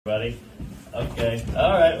Buddy. Okay.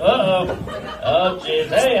 All right. Uh-oh. Oh, jeez.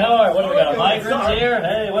 Hey, how are you? What do we got? Migrants here?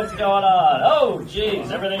 Hey, what's going on? Oh, jeez.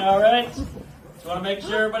 Everything all right? Just want to make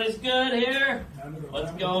sure everybody's good here. What's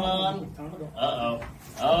going on? Uh-oh.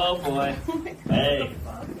 Oh, boy. Hey.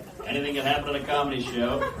 Anything can happen at a comedy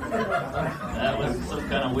show. That was some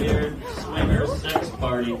kind of weird swinger sex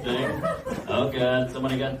party thing. Oh, God.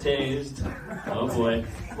 Somebody got tased. Oh, boy. Okay.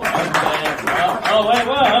 Oh, wait,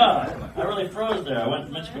 whoa. I really froze there. I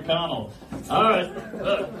went Mitch McConnell. All right.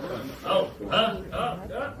 All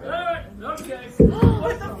right. Okay.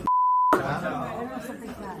 What the f***? I know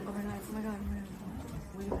something's bad overnight. Oh my god.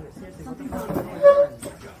 Something's bad.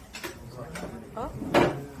 Oh.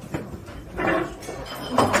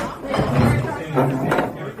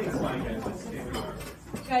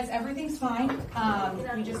 Guys, everything's fine.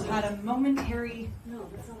 We just had a momentary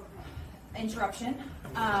interruption.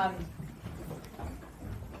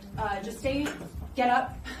 Just stay, get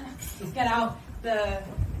up, get out the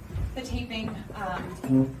taping.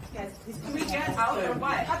 Guys, please. Can we get out or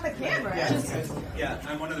what? At the camera. Yeah,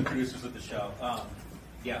 I'm one of the producers of the show.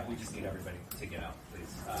 Yeah, we just need everybody to get out,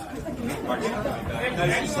 please.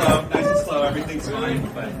 Nice and slow. Everything's fine.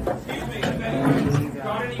 But Excuse me,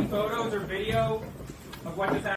 got any photos or video of what just happened?